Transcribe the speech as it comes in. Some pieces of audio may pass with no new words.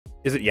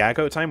Is it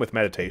Yago time with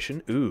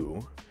meditation?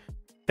 Ooh.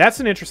 That's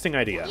an interesting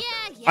idea.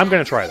 Yeah, I'm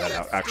going to try that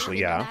out,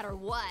 actually, no yeah. matter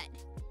what.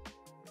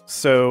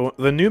 So,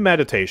 the new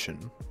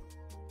meditation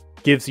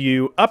gives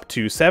you up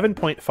to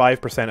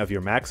 7.5% of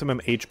your maximum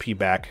HP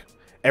back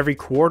every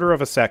quarter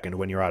of a second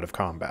when you're out of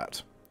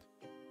combat.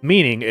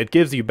 Meaning, it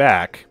gives you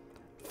back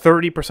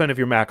 30% of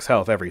your max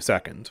health every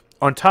second,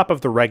 on top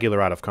of the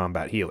regular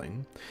out-of-combat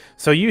healing.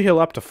 So you heal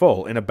up to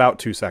full in about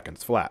 2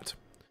 seconds flat.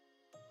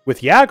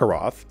 With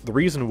Yagorath, the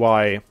reason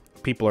why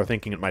people are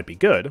thinking it might be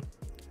good,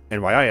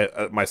 and why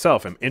I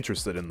myself am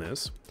interested in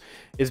this,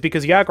 is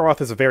because Yagorath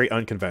is a very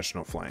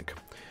unconventional flank.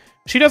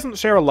 She doesn't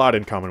share a lot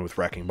in common with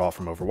Wrecking Ball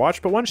from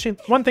Overwatch, but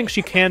one thing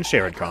she can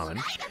share in common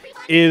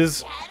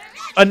is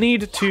a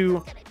need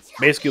to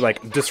basically,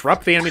 like,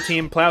 disrupt the enemy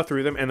team, plow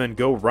through them, and then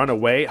go run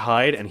away,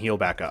 hide, and heal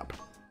back up.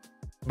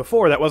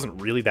 Before, that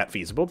wasn't really that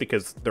feasible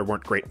because there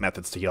weren't great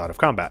methods to heal out of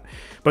combat.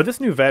 But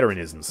this new veteran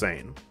is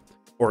insane.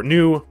 Or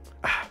new...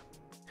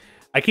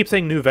 I keep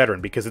saying new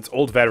veteran because it's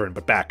old veteran,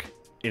 but back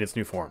in its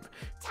new form.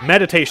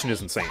 Meditation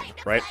is insane,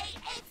 right?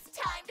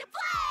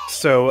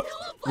 So,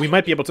 we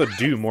might be able to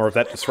do more of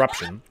that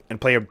disruption and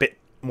play a bit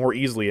more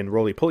easily in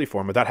roly-poly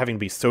form without having to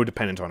be so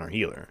dependent on our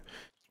healer.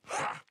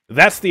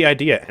 That's the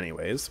idea,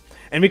 anyways.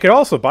 And we could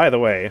also, by the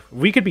way,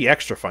 we could be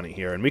extra funny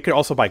here, and we could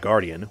also buy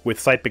Guardian with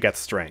Sight Begets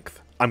Strength.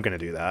 I'm gonna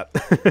do that.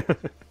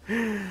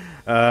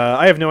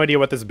 I have no idea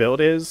what this build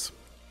is.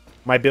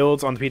 My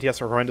builds on the PTS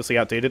are horrendously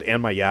outdated,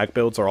 and my Yag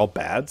builds are all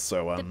bad,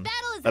 so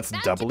that's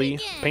doubly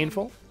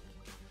painful.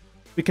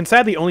 We can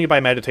sadly only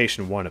buy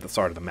Meditation 1 at the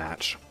start of the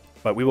match,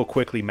 but we will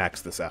quickly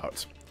max this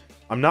out.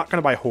 I'm not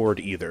gonna buy Hoard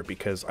either,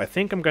 because I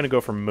think I'm gonna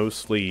go for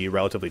mostly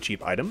relatively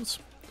cheap items.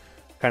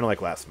 Kind of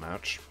like last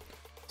match.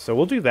 So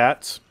we'll do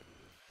that.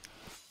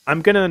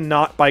 I'm gonna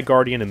not buy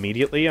Guardian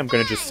immediately, I'm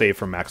gonna just save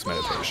for max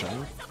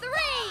Meditation.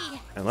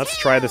 And let's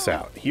try this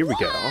out. Here we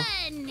go.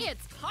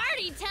 It's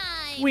party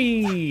time.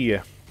 Whee!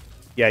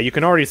 Yeah, you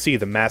can already see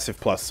the massive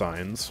plus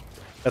signs.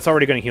 That's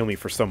already going to heal me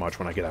for so much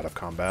when I get out of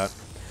combat.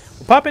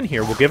 We'll pop in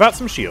here, we'll give out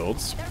some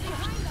shields.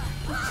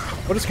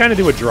 We'll just kind of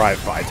do a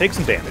drive-by. Take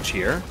some damage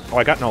here. Oh,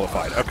 I got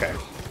nullified. Okay.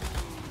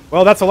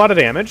 Well, that's a lot of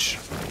damage.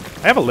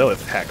 I have a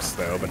Lilith Hex,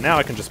 though, but now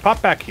I can just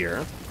pop back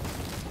here.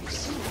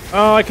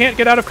 Oh, I can't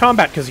get out of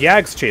combat because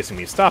Yag's chasing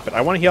me. Stop it.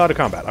 I want to heal out of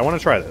combat. I want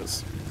to try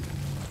this.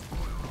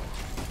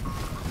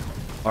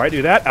 Alright,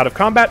 do that. Out of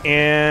combat,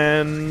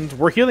 and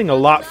we're healing a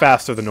lot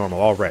faster than normal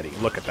already.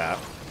 Look at that.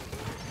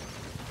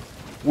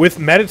 With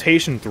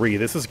Meditation 3,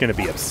 this is going to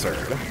be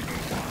absurd.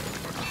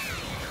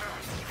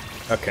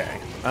 Okay.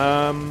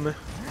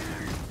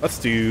 Let's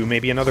do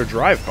maybe another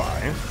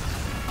drive-by.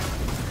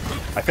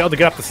 I failed to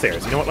get up the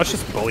stairs. You know what? Let's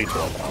just bully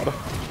Torvald.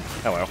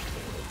 Hello.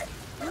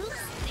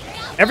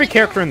 Every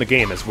character in the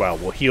game as well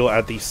will heal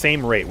at the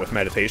same rate with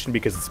Meditation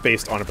because it's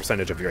based on a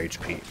percentage of your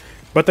HP.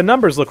 But the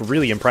numbers look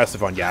really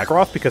impressive on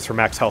Yagorath because her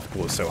max health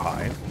pool is so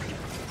high.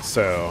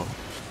 So,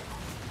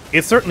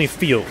 it certainly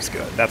feels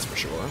good, that's for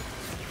sure.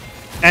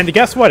 And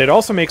guess what? It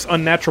also makes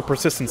Unnatural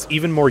Persistence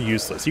even more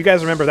useless. You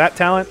guys remember that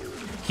talent?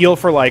 Heal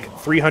for like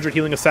 300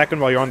 healing a second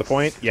while you're on the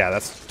point? Yeah,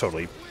 that's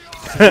totally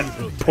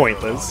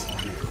pointless.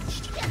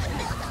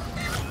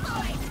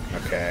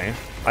 Okay.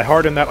 I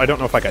hardened that. I don't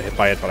know if I got hit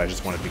by it, but I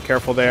just wanted to be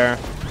careful there.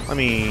 Let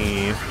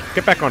me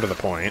get back onto the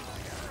point.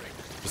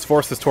 Just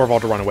force this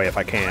Torvald to run away if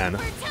I can.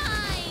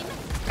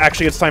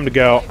 Actually, it's time to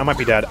go. I might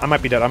be dead. I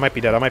might be dead. I might be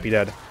dead. I might be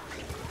dead.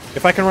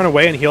 If I can run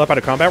away and heal up out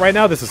of combat right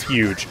now, this is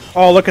huge.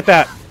 Oh, look at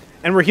that.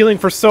 And we're healing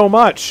for so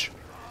much.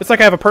 It's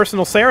like I have a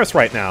personal Saris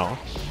right now.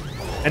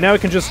 And now we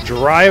can just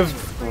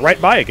drive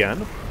right by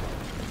again.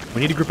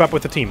 We need to group up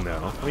with the team,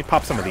 though. Let me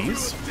pop some of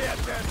these.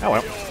 Oh,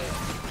 well.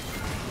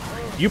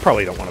 You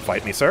probably don't want to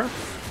fight me, sir.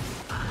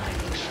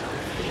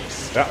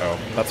 Uh-oh.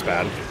 That's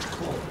bad.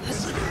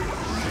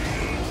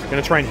 I'm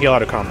gonna try and heal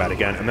out of combat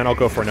again, and then I'll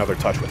go for another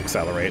touch with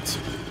Accelerate.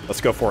 Let's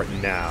go for it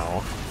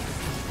now.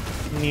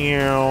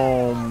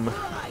 You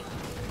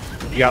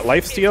got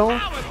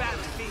lifesteal?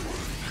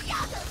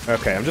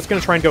 Okay, I'm just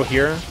gonna try and go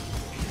here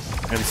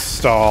and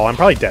stall. I'm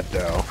probably dead,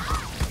 though.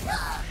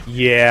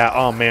 Yeah,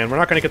 oh man, we're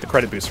not gonna get the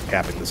credit boost from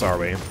capping this, are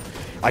we?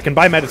 I can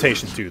buy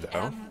Meditation 2,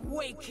 though.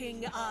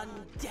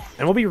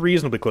 And we'll be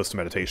reasonably close to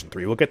Meditation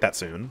 3. We'll get that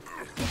soon.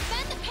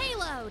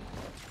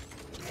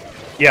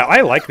 Yeah,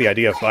 I like the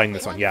idea of buying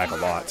this on Yag a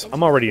lot.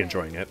 I'm already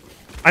enjoying it.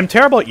 I'm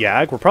terrible at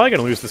Yag. We're probably going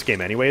to lose this game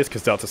anyways,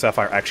 because Delta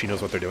Sapphire actually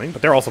knows what they're doing,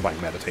 but they're also buying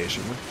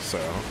Meditation, so...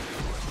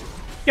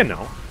 You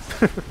know.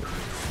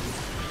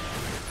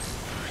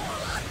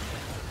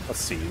 Let's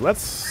see.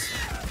 Let's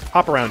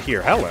hop around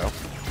here. Hello.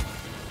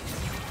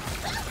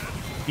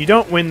 You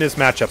don't win this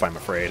matchup, I'm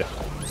afraid.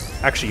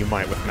 Actually, you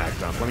might with Mag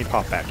Dump. Let me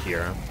pop back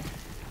here.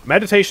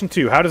 Meditation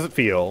 2, how does it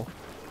feel?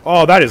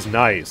 Oh, that is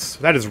nice.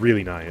 That is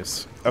really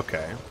nice.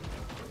 Okay.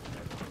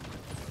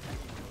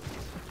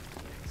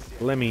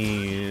 Let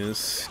me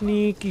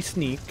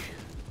sneak.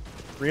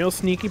 Real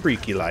sneaky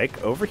breaky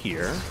like over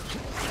here.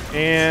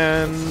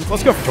 And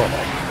let's go for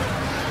Torvald.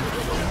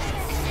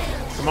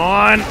 Come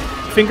on.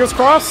 Fingers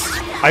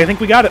crossed. I think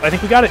we got it. I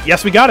think we got it.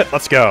 Yes, we got it.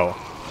 Let's go.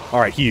 All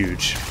right,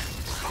 huge.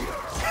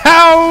 Ha!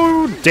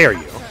 How dare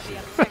you?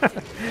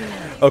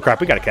 Oh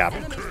crap, we got a cap.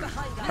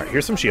 Alright,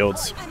 here's some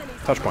shields.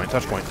 Touch point,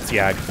 it's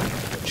Yag.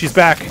 She's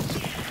back.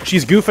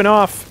 She's goofing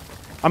off.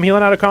 I'm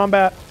healing out of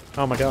combat.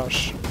 Oh my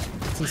gosh.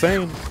 It's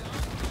insane.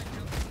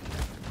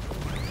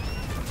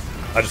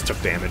 I just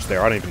took damage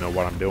there. I don't even know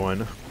what I'm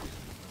doing.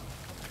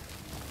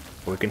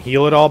 We can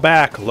heal it all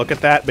back. Look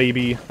at that,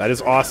 baby. That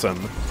is awesome.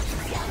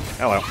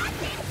 Hello.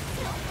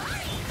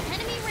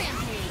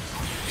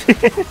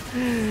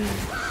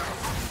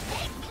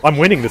 I'm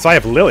winning this. I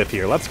have Lilith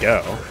here. Let's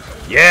go.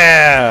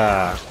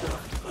 Yeah!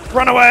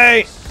 Run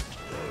away!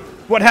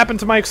 What happened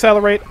to my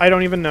accelerate? I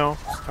don't even know.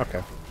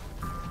 Okay.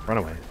 Run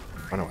away.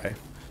 Run away.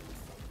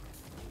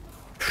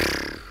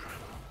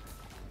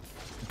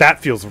 That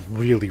feels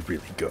really,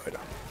 really good.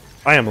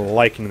 I am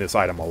liking this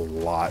item a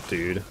lot,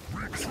 dude.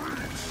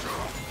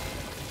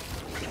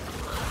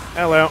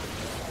 Hello.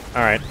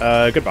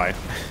 Alright, goodbye.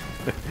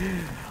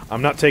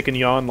 I'm not taking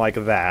you on like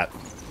that.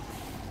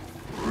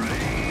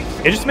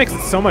 It just makes it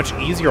so much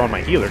easier on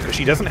my healer, because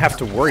she doesn't have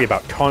to worry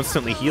about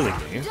constantly healing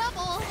me.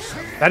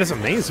 That is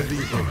amazing.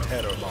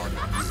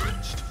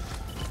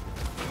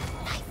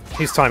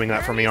 He's timing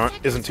that for me,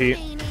 isn't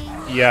he?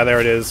 Yeah, there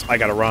it is. I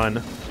gotta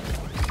run.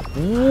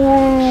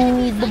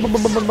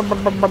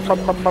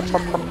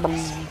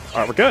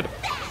 Alright, we're good.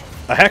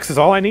 A hex is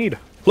all I need.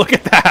 Look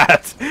at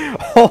that!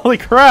 Holy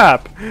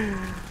crap!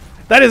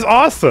 That is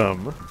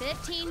awesome!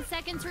 15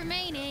 seconds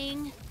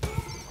remaining.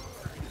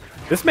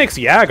 This makes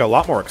Yag a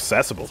lot more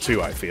accessible,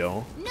 too, I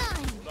feel.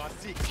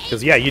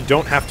 Because, yeah, you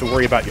don't have to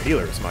worry about your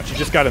healer as much. You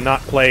just gotta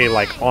not play,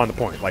 like, on the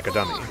point, like a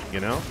dummy, you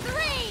know?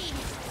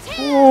 3,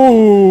 2,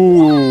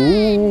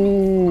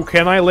 Ooh!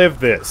 Can I live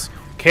this?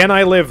 Can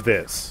I live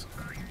this?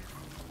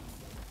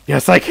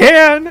 Yes, I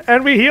can!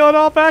 And we heal it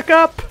all back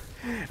up!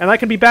 And I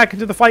can be back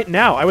into the fight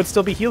now. I would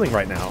still be healing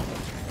right now.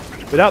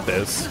 Without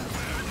this.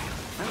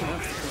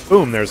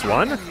 Boom, there's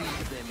one.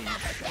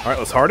 Alright,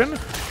 let's harden.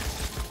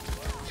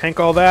 Tank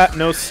all that,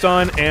 no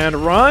stun, and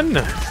run!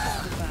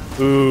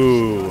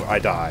 Ooh, I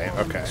die.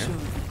 Okay.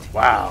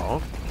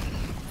 Wow.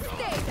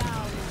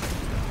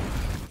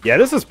 Yeah,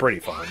 this is pretty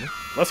fun.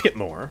 Let's get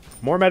more.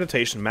 More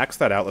meditation, max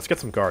that out. Let's get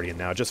some Guardian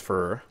now, just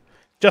for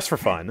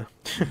fun.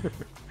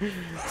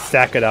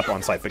 Stack it up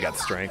on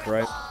Scythe-Forget's strength,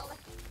 right?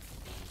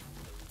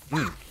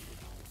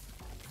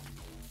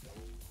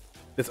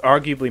 This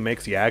arguably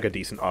makes Yag a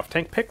decent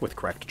off-tank pick with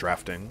correct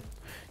drafting.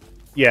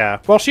 Yeah,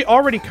 well, she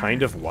already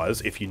kind of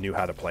was if you knew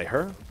how to play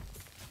her.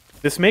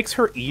 This makes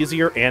her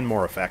easier and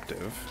more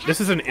effective.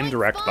 This is an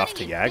indirect buff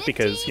to Yag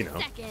because, you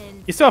know,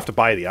 you still have to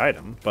buy the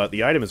item, but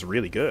the item is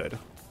really good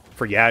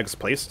for Yag's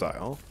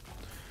playstyle.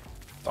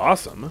 It's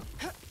awesome.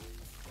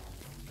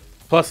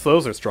 Plus,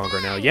 those are stronger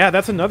now. Yeah,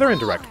 that's another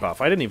indirect buff.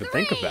 I didn't even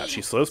think of that.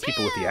 She slows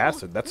people with the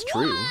acid. That's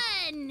true.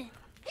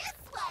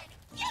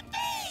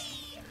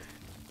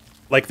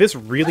 Like, this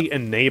really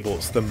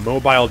enables the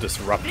mobile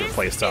disruptor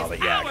playstyle that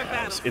Yag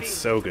has. It's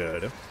so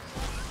good.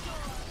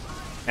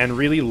 And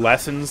really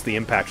lessens the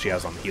impact she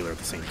has on the healer at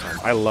the same time.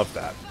 I love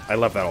that. I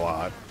love that a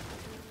lot.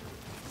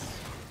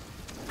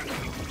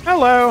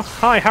 Hello!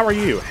 Hi, how are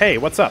you? Hey,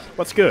 what's up?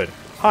 What's good?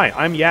 Hi,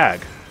 I'm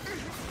Yag.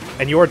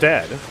 And you're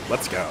dead.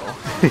 Let's go.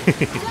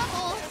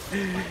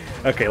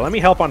 Okay, let me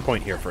help on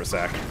point here for a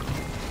sec.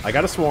 I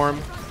got a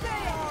swarm.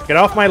 Get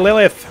off my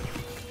Lilith!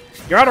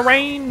 You're out of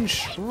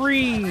range!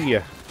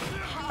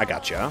 I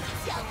gotcha.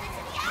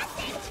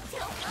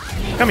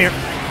 Come here.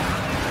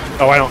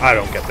 Oh, I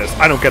don't get this.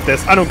 I don't get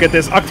this. I don't get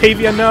this.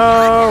 Octavia,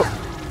 no!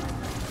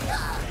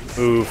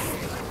 Oof.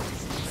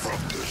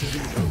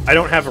 I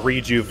don't have a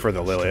rejuve for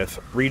the Lilith.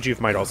 Rejuve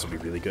might also be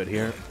really good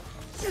here.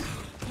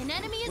 An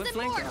enemy is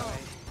immortal.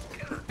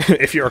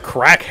 If you're a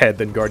crackhead,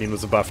 then Guardian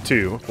was a buff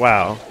too.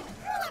 Wow.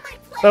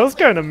 That was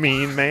kind of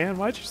mean, man.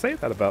 Why'd you say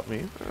that about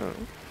me? Oh.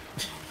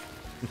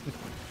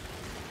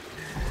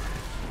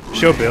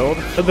 Show build.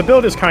 The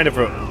build is kind of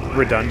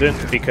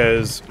redundant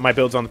because my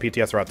builds on the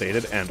PTS are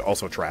outdated and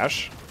also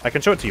trash. I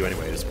can show it to you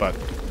anyways, but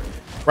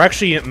we're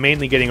actually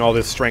mainly getting all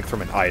this strength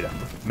from an item,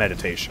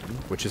 Meditation,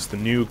 which is the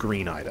new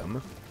green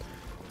item.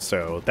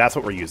 So that's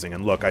what we're using.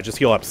 And look, I just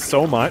heal up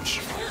so much,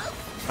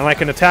 and I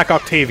can attack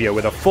Octavia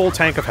with a full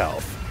tank of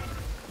health.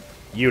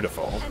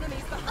 Beautiful.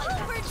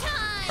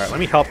 Alright, let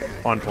me help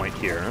on point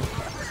here.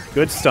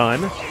 Good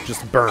stun.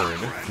 Just burn.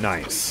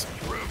 Nice.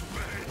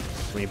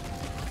 Let me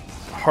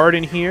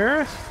harden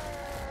here.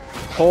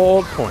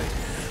 Hold point.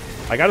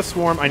 I got a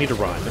swarm. I need to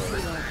run.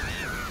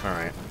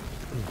 Alright.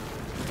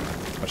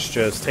 Let's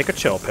just take a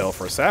chill pill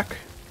for a sec.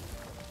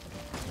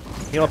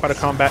 Heal up out of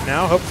combat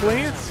now,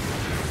 hopefully.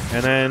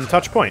 And then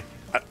touch point.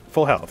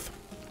 Full health.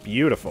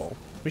 Beautiful.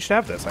 We should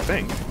have this, I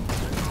think.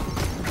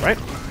 Right?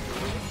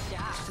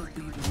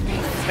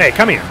 Hey,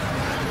 come here.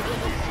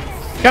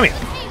 Come here.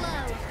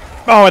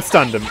 Oh, it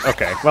stunned him.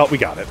 Okay, well, we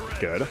got it.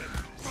 Good.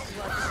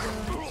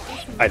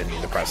 I didn't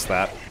mean to press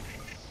that.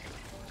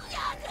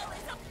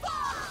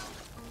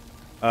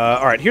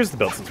 Alright, here's the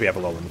build since we have a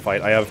lull in the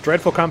fight. I have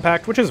Dreadful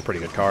Compact, which is a pretty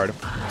good card.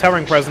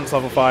 Towering Presence,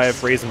 level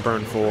 5. Raise and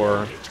Burn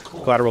 4.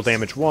 Collateral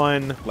Damage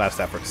 1.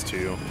 Last Efforts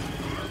 2.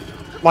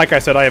 like I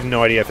said, I have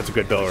no idea if it's a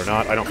good build or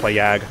not. I don't play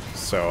Yag,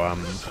 so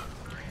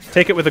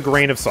take it with a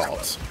grain of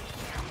salt.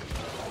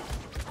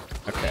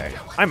 Okay,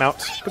 I'm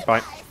out.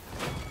 Goodbye.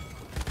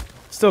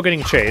 Still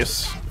getting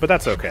chased, but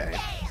that's okay.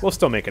 We'll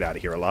still make it out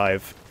of here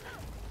alive.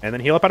 And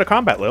then heal up out of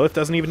combat. Lilith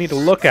doesn't even need to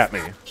look at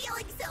me.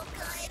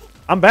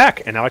 I'm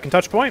back, and now I can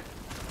touch point.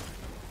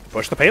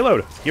 Push the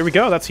payload. Here we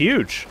go. That's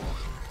huge.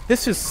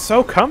 This is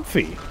so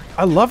comfy.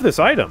 I love this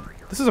item.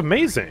 This is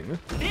amazing.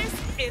 This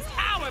is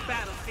our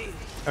battlefield.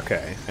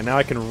 Okay, and now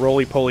I can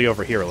roly-poly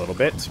over here a little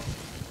bit.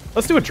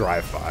 Let's do a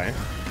drive-by.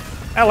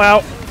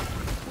 Hello.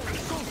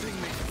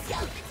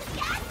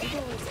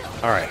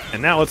 Alright,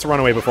 and now let's run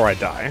away before I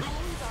die.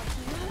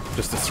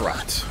 Just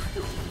disrupt.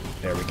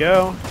 There we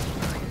go.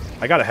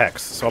 I got a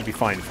Hex, so I'll be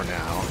fine for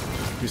now.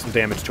 Do some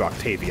damage to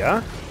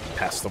Octavia.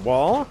 Pass the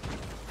wall.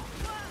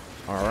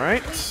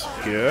 Alright,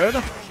 good.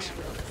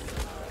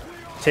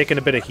 Taking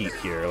a bit of heat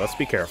here. Let's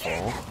be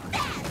careful.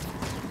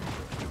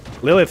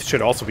 Lilith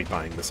should also be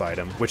buying this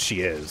item, which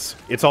she is.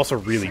 It's also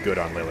really good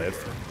on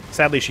Lilith.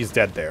 Sadly, she's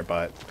dead there,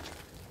 but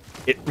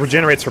it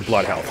regenerates her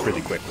blood health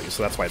really quickly,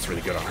 so that's why it's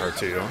really good on her,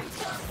 too.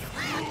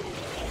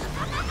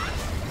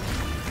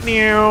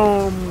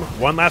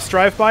 One last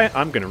drive-by.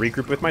 I'm going to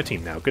regroup with my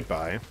team now.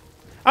 Goodbye.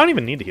 I don't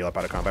even need to heal up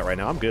out of combat right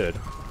now. I'm good.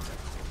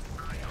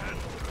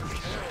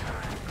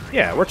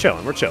 Yeah, we're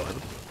chilling. We're chilling.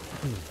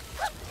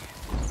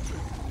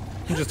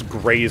 Just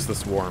graze the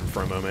swarm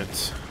for a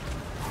moment.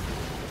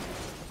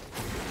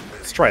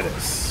 Let's try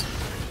this.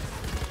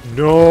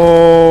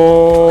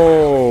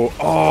 No!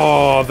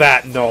 Oh,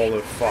 that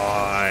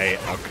nullify.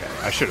 Okay,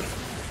 I should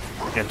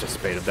have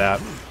anticipated that.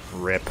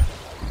 Rip.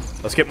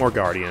 Let's get more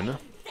Guardian.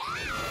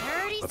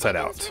 Let's head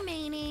out.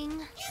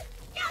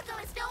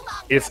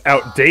 It's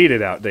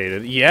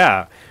outdated.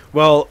 Yeah.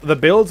 Well, the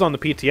builds on the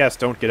PTS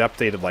don't get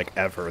updated like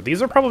ever.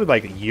 These are probably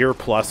like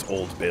year-plus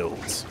old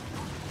builds.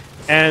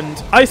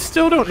 And I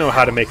still don't know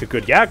how to make a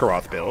good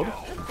Yagorath build.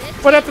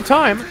 But at the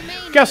time,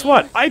 guess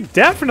what? I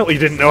definitely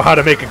didn't know how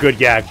to make a good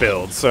Yag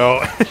build, so...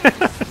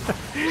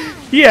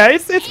 yeah,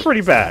 it's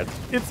pretty bad.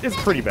 It's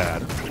pretty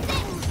bad.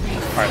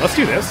 Alright, let's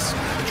do this.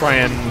 Try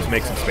and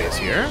make some space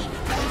here.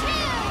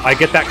 I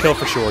get that kill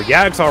for sure.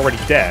 Yag's already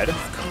dead.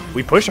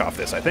 We push off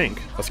this, I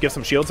think. Let's get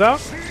some shields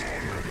out.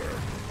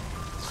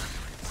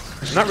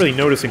 I'm not really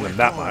noticing them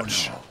that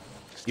much.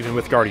 Even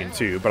with Guardian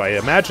 2, but I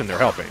imagine they're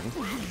helping.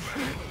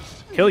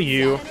 Kill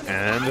you,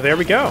 and there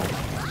we go.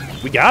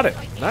 We got it.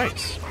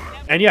 Nice.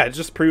 And yeah, it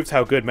just proves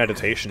how good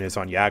meditation is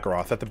on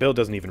Yagorath, that the build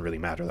doesn't even really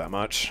matter that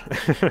much.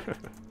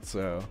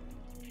 So,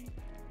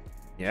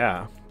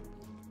 yeah.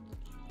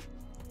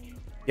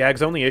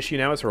 Yag's only issue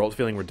now is her ult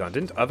feeling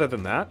redundant. Other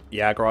than that,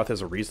 Yagorath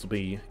is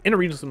in a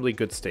reasonably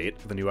good state.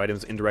 The new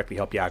items indirectly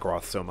help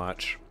Yagorath so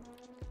much.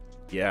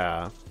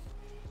 Yeah.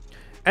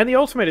 And the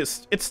ultimate,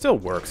 it still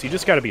works. You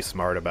just gotta be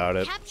smart about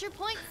it.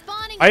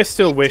 I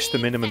still wish the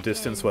minimum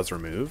distance was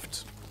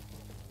removed.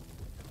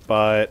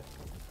 But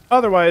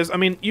otherwise, I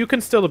mean, you can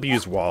still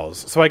abuse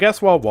walls. So I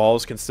guess while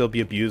walls can still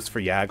be abused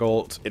for Yag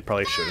ult, it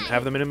probably shouldn't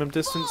have the minimum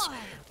distance.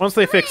 Once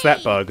they fix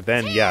that bug,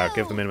 then yeah,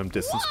 give the minimum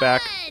distance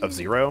back of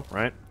 0,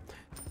 right?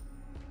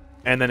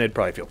 And then it'd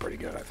probably feel pretty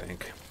good, I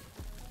think.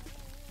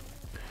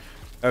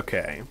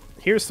 Okay,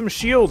 here's some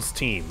shields,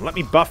 team. Let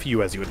me buff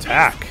you as you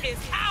attack.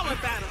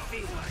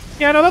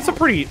 Yeah, no, that's a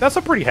pretty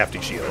hefty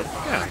shield.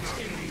 Yeah.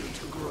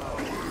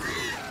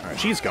 Alright,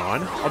 she's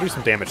gone. I'll do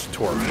some damage to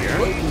Torv here.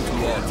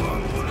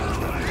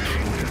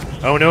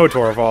 Oh no,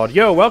 Torvald.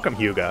 Yo, welcome,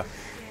 Hyuga.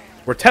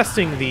 We're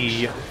testing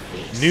the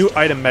new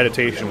item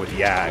meditation with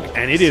Yag,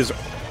 and it is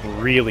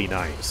really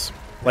nice.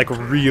 Like,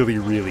 really,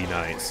 really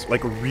nice.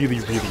 Like,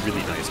 really, really,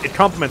 really nice. It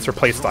complements her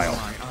playstyle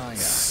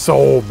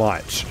so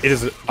much. It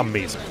is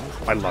amazing.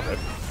 I love it.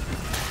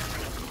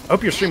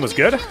 Hope your stream was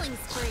good.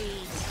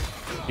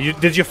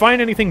 Did you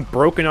find anything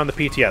broken on the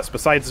PTS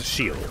besides the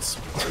shields?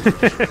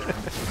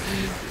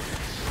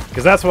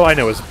 Because that's what I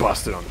know is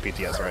busted on the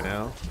PTS right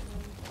now.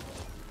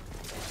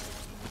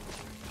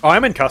 Oh,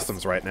 I'm in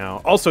customs right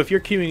now. Also, if you're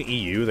queuing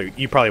EU,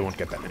 you probably won't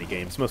get that many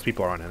games. Most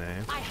people are on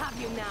NA. I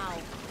have you now.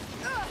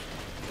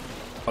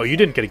 Oh, you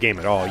didn't get a game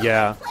at all.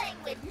 Yeah.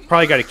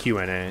 Probably got a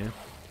QNA.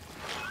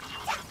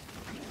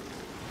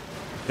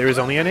 There is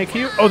only NA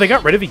queue? Oh, they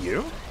got rid of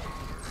EU?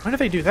 Why did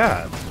they do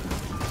that?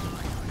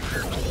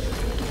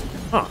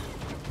 Huh.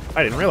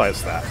 I didn't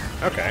realize that.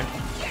 Okay.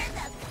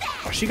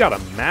 Oh, she got a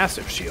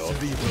massive shield.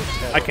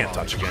 I can't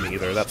touch again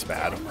either. That's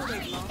bad.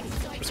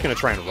 I'm just gonna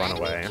try and run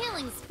away.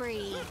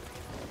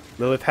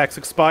 Lilith Hex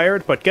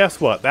expired, but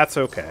guess what? That's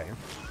okay.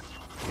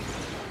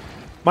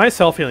 My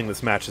self-healing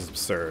this match is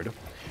absurd.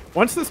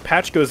 Once this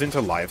patch goes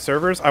into live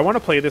servers, I want to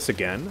play this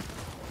again,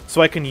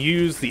 so I can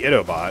use the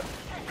Itobot,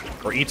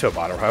 or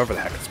Itobot, or however the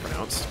heck it's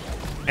pronounced,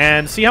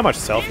 and see how much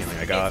self-healing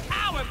I got.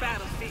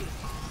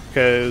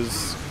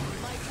 Because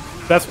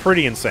that's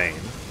pretty insane,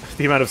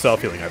 the amount of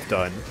self-healing I've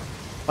done.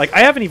 Like, I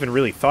haven't even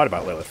really thought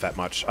about Lilith that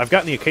much. I've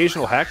gotten the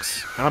occasional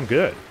Hex, and I'm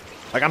good.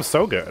 Like, I'm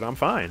so good. I'm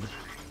fine.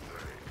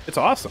 It's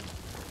awesome.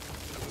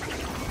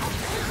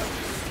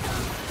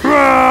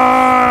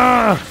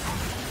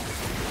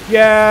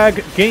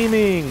 Yag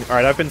Gaming!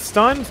 Alright, I've been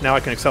stunned. Now I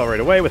can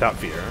accelerate away without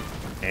fear.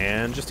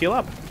 And just heal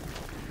up.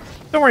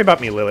 Don't worry about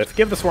me, Lilith.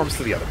 Give the swarms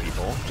to the other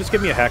people. Just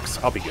give me a Hex.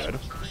 I'll be good.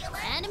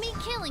 Enemy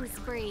killing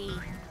spree.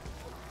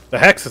 The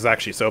Hex is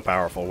actually so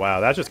powerful. Wow,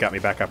 that just got me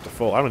back up to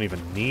full. I don't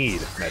even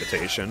need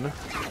meditation.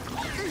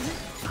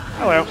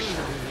 Hello.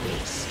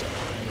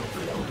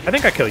 I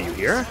think I kill you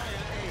here.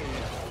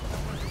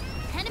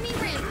 Enemy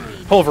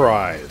rampage.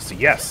 Pulverize.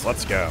 Yes,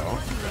 let's go.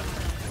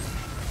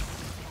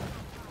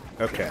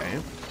 Okay.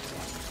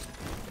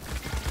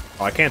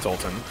 Oh, I can't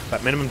ult him.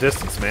 That minimum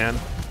distance, man.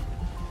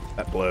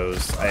 That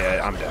blows.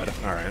 I'm dead.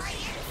 Alright.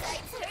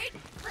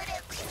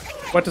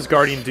 What does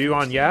Guardian do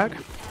on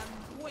Yag?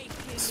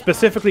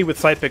 Specifically with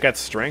Scythe Pickaxe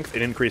Strength,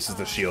 it increases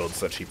the shields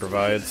that she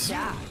provides.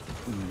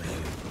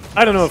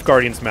 I don't know if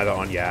Guardian's meta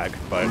on Yag,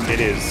 but it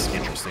is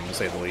interesting to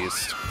say the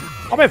least.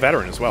 I'll buy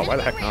Veteran as well, why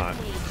the heck not?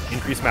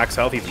 Increase max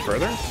health even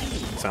further?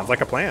 Sounds like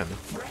a plan.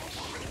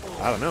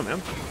 I don't know,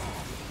 man.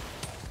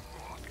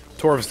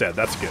 Torv's dead,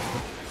 that's good.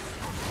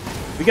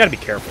 We gotta be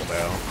careful,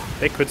 though.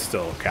 They could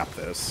still cap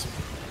this.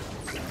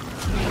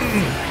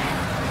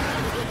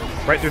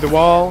 Right through the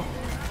wall.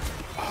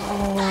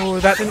 Oh,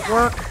 that didn't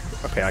work.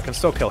 Okay, I can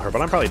still kill her,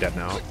 but I'm probably dead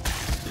now.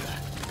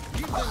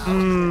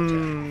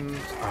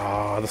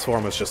 Oh, the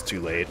swarm was just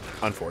too late.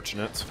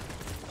 Unfortunate.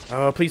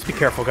 Oh, please be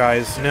careful,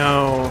 guys.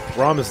 No,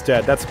 Rom is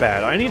dead. That's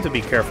bad. I need to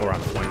be careful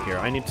around the point here.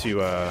 I need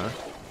to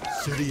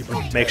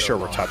make sure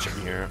we're touching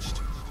here.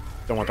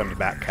 Don't want them to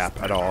back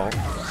cap at all.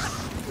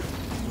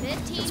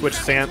 Switch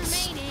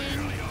stance.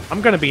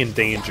 I'm gonna be in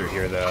danger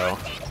here, though.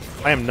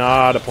 I am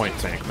not a point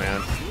tank,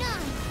 man.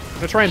 I'm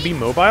gonna try and be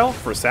mobile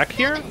for a sec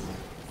here,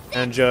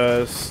 and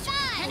just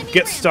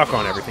get stuck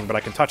on everything, but I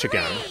can touch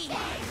again.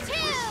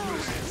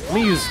 Let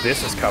me use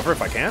this as cover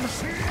if I can.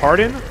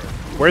 Pardon?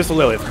 Where's the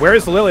Lilith? Where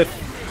is the Lilith?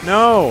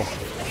 No.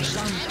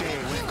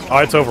 Oh,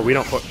 it's over. We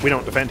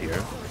don't defend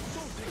here.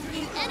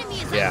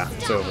 Yeah,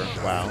 it's over.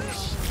 Wow.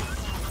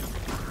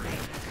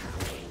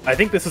 I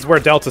think this is where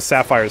Delta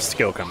Sapphire's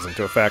skill comes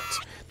into effect.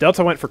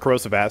 Delta went for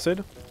Corrosive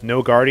Acid.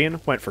 No Guardian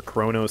went for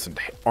Chronos and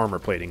Armor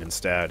Plating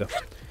instead.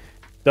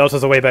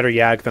 Delta's a way better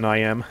Yag than I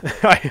am.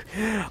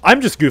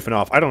 I'm just goofing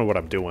off. I don't know what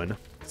I'm doing.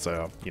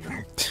 So, you know.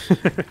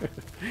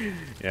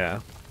 Yeah.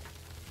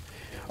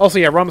 Also,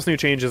 yeah, Rom's new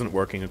change isn't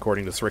working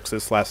according to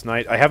Srixis last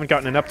night. I haven't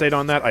gotten an update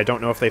on that. I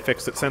don't know if they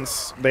fixed it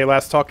since they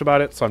last talked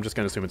about it, so I'm just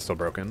going to assume it's still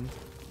broken.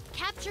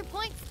 Capture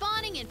point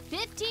spawning in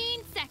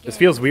 15 seconds. This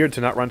feels weird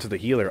to not run to the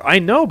healer. I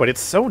know, but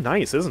it's so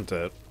nice, isn't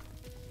it?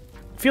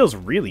 It feels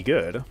really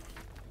good.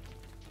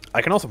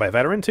 I can also buy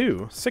Veteran,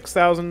 too.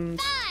 6,000...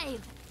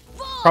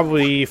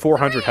 Probably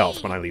 400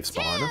 health when I leave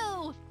spawn.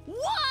 2,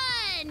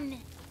 1.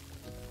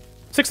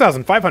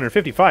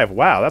 6,555.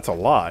 Wow, that's a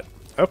lot.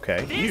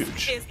 Okay,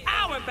 huge. This is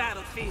our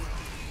battlefield.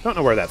 Don't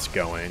know where that's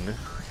going.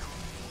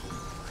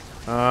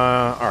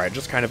 Alright,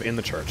 just kind of in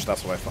the church.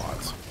 That's what I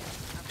thought.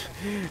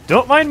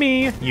 Don't mind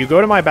me. You go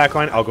to my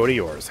backline, I'll go to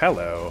yours.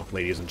 Hello,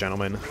 ladies and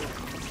gentlemen.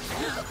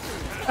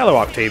 Hello,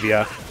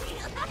 Octavia.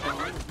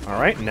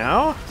 Alright,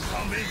 now...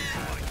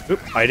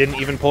 Oop, I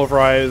didn't even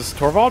pulverize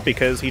Torvald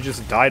because he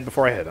just died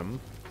before I hit him.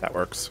 That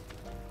works.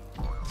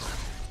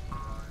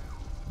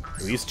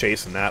 Ooh, he's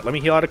chasing that. Let me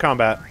heal out of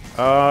combat.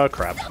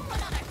 Crap.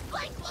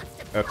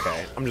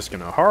 Okay, I'm just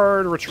gonna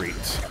hard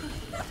retreat.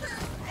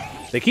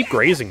 They keep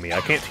grazing me. I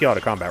can't heal out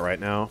of combat right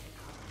now.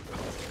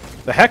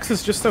 The Hex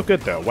is just so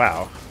good, though.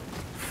 Wow.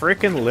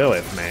 Frickin'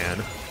 Lilith,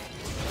 man.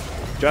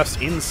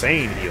 Just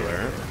insane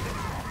healer.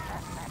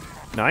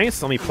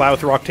 Nice. Let me plow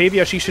through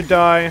Octavia. She should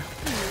die.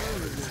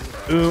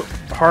 Ooh,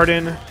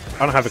 Harden. I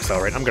don't have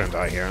Accelerate. I'm gonna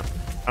die here.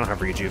 I don't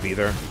have Rejuve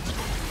either.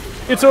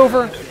 It's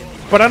over.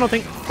 But I don't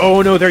think...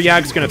 Oh, no, their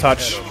Yag's gonna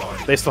touch.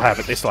 They still have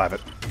it. They still have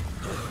it.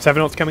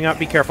 7 ults coming up.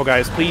 Be careful,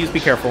 guys. Please be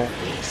careful.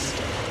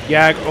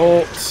 Yag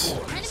ult.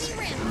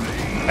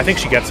 I think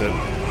she gets it.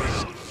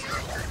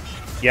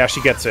 Yeah,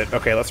 she gets it.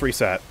 Okay, let's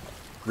reset.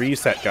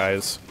 Reset,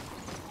 guys.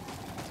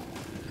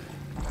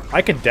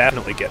 I can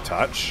definitely get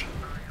touch.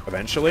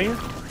 Eventually.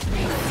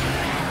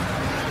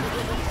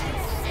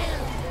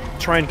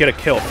 Try and get a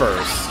kill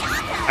first.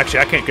 Actually,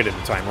 I can't get it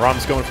in time.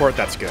 Rom's going for it.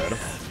 That's good.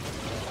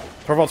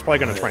 Torvald's probably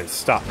going to try and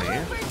stop me.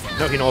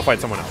 No, he nullified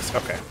someone else.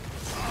 Okay.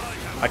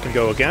 I can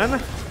go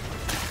again.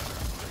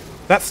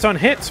 That stun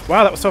hit!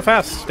 Wow, that was so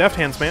fast. Deft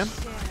hands, man.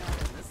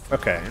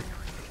 Okay.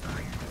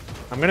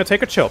 I'm going to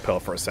take a chill pill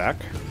for a sec.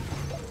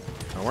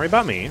 Don't worry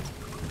about me.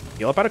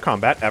 Heal up out of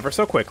combat ever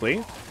so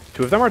quickly.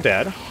 2 of them are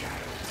dead.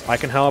 I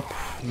can help,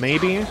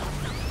 maybe.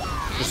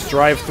 Just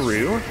drive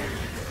through.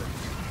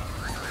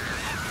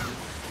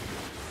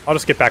 I'll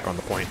just get back on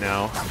the point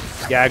now.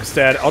 Yag's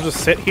dead. I'll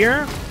just sit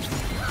here.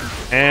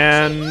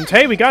 And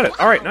hey, we got it.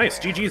 Alright, nice.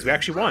 GG's, we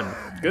actually won.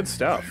 Good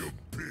stuff.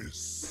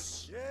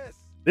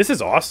 This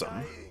is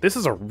awesome. This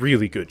is a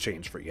really good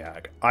change for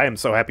Yag. I am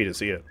so happy to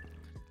see it.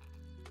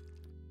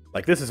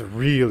 Like, this is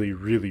really,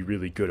 really,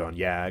 really good on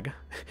Yag.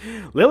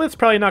 Lilith's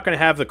probably not going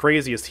to have the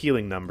craziest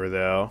healing number,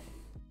 though.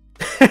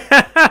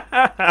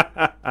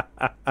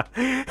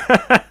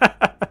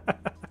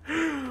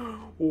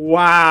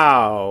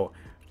 Wow.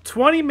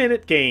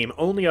 20-minute game,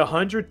 only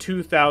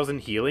 102,000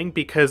 healing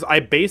because I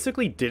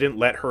basically didn't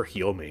let her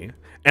heal me.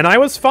 And I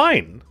was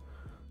fine.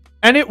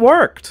 And it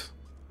worked.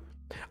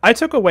 I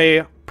took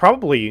away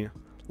probably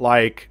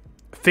like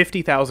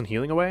 50,000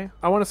 healing away,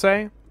 I want to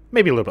say.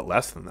 Maybe a little bit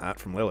less than that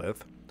from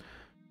Lilith.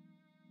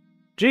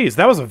 Jeez,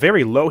 that was a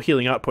very low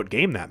healing output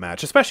game, that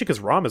match. Especially because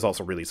Rom is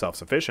also really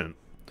self-sufficient.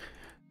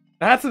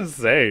 That's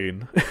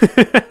insane.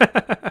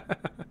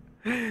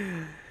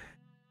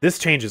 This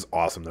change is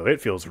awesome, though.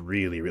 It feels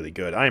really, really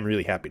good. I'm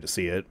really happy to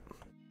see it.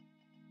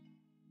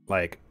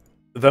 Like,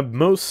 the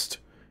most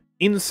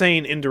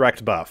insane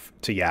indirect buff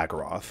to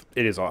Yagorath.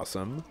 It is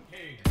awesome.